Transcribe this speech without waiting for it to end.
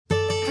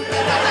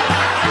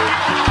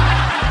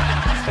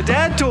A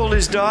dad told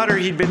his daughter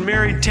he'd been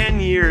married 10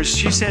 years.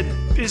 She said,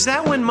 "Is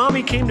that when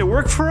Mommy came to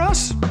work for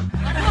us?"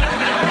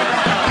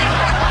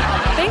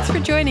 Thanks for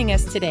joining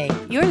us today.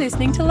 You're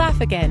listening to Laugh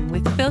Again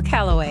with Phil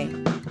Callaway.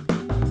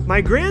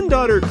 My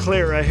granddaughter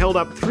Clara held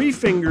up 3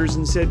 fingers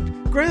and said,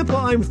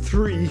 "Grandpa, I'm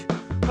 3.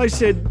 I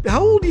said,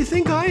 "How old do you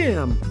think I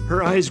am?"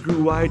 Her eyes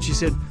grew wide. She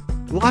said,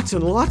 "Lots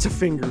and lots of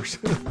fingers."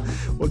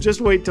 Well, just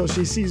wait till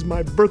she sees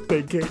my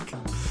birthday cake.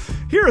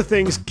 Here are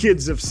things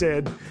kids have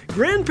said.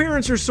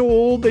 Grandparents are so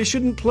old they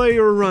shouldn't play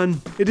or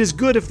run. It is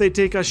good if they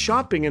take us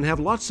shopping and have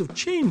lots of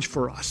change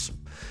for us.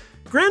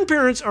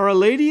 Grandparents are a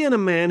lady and a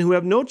man who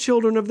have no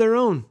children of their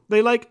own.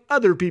 They like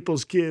other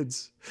people's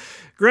kids.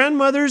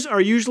 Grandmothers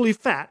are usually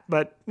fat,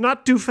 but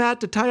not too fat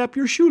to tie up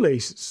your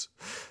shoelaces.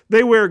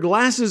 They wear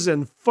glasses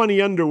and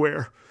funny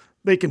underwear.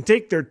 They can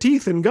take their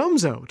teeth and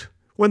gums out.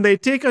 When they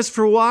take us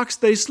for walks,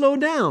 they slow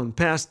down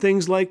past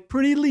things like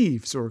pretty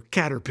leaves or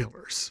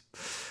caterpillars.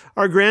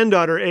 Our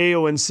granddaughter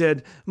Eowyn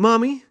said,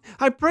 "Mommy,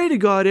 I pray to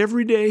God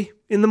every day.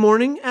 In the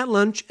morning, at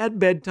lunch, at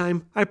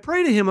bedtime. I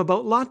pray to Him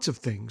about lots of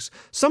things.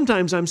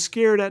 Sometimes I'm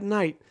scared at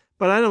night,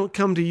 but I don't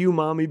come to you,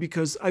 Mommy,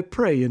 because I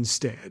pray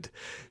instead."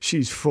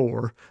 She's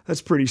 4.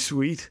 That's pretty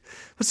sweet.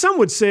 But some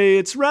would say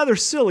it's rather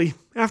silly.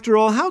 After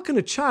all, how can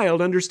a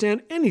child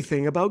understand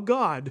anything about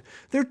God?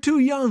 They're too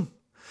young.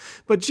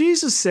 But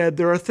Jesus said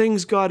there are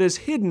things God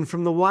has hidden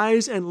from the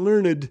wise and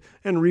learned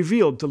and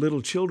revealed to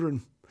little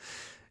children.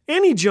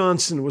 Annie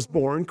Johnson was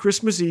born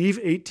Christmas Eve,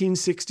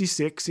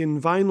 1866, in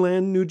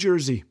Vineland, New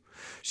Jersey.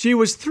 She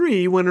was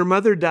 3 when her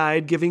mother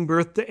died, giving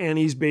birth to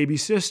Annie's baby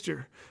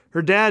sister.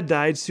 Her dad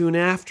died soon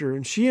after,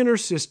 and she and her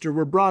sister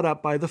were brought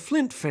up by the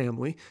Flint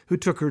family, who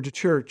took her to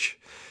church.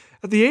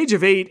 At the age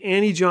of 8,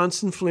 Annie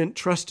Johnson Flint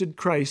trusted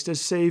Christ as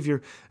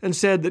Savior and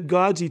said that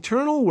God's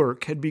eternal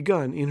work had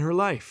begun in her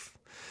life.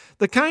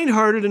 The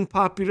kind-hearted and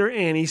popular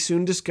Annie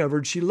soon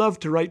discovered she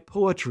loved to write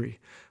poetry.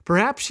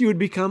 Perhaps she would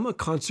become a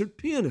concert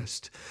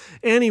pianist.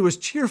 Annie was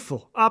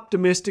cheerful,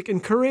 optimistic,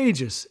 and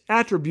courageous,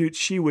 attributes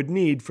she would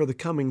need for the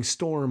coming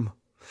storm.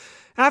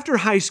 After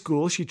high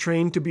school, she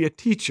trained to be a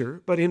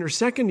teacher, but in her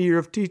second year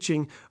of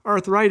teaching,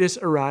 arthritis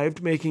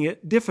arrived, making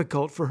it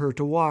difficult for her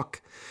to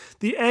walk.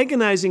 The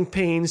agonizing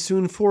pain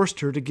soon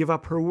forced her to give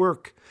up her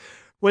work.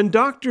 When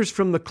doctors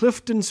from the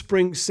Clifton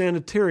Springs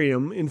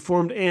Sanitarium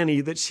informed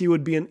Annie that she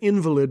would be an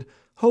invalid,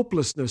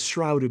 hopelessness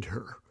shrouded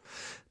her.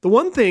 The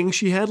one thing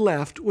she had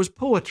left was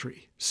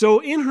poetry. So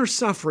in her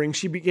suffering,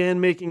 she began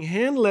making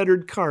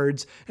hand-lettered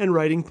cards and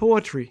writing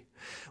poetry.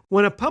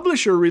 When a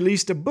publisher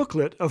released a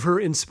booklet of her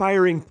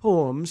inspiring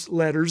poems,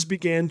 letters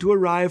began to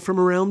arrive from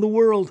around the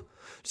world.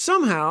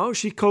 Somehow,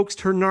 she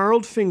coaxed her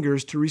gnarled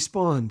fingers to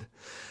respond.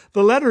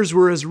 The letters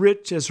were as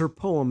rich as her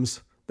poems.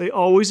 They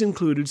always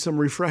included some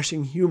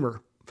refreshing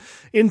humor.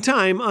 In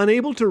time,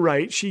 unable to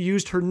write, she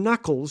used her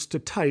knuckles to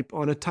type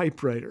on a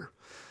typewriter.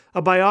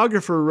 A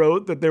biographer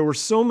wrote that there were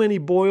so many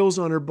boils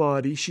on her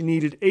body, she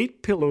needed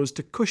 8 pillows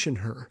to cushion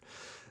her.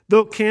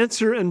 Though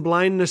cancer and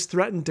blindness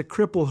threatened to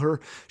cripple her,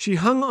 she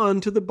hung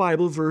on to the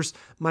Bible verse,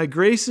 "My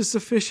grace is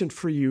sufficient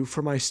for you,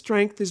 for my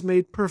strength is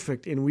made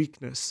perfect in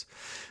weakness."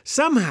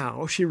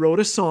 Somehow, she wrote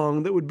a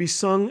song that would be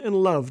sung and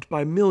loved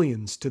by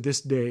millions to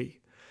this day.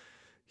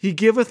 "He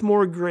giveth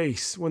more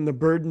grace when the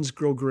burdens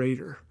grow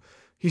greater.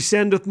 He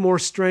sendeth more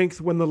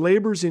strength when the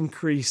labors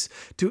increase.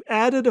 To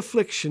added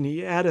affliction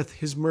he addeth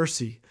his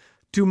mercy.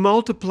 To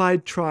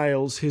multiplied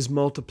trials his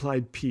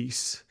multiplied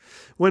peace.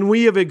 When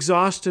we have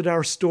exhausted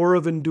our store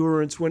of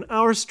endurance, when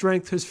our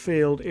strength has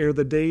failed ere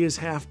the day is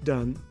half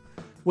done,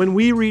 when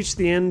we reach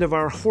the end of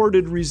our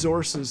hoarded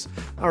resources,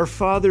 our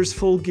Father's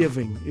full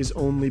giving is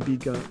only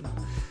begun.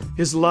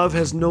 His love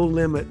has no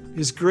limit,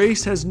 His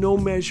grace has no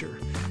measure,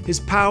 His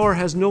power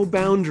has no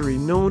boundary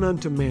known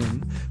unto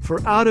men,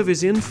 for out of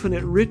His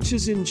infinite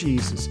riches in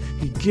Jesus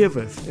He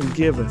giveth and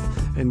giveth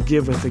and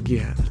giveth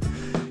again.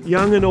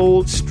 Young and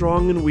old,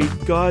 strong and weak,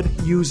 God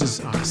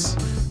uses us.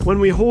 When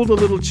we hold a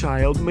little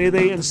child, may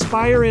they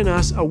inspire in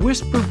us a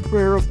whispered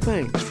prayer of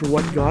thanks for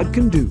what God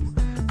can do,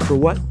 for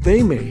what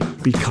they may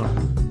become.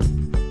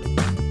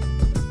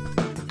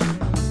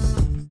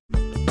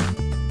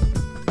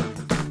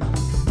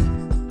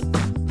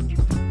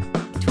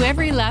 To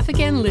every Laugh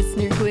Again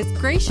listener who has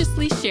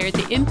graciously shared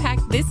the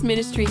impact this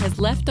ministry has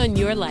left on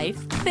your life,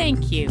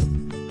 thank you.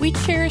 We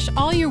cherish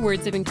all your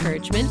words of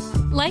encouragement.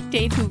 Like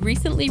Dave, who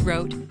recently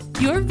wrote,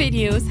 "Your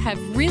videos have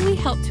really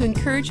helped to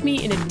encourage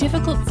me in a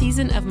difficult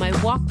season of my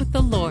walk with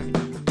the Lord."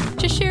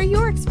 To share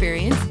your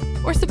experience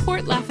or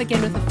support Laugh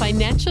Again with a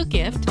financial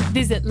gift,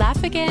 visit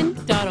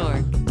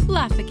laughagain.org.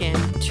 Laugh Again,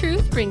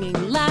 truth bringing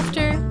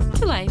laughter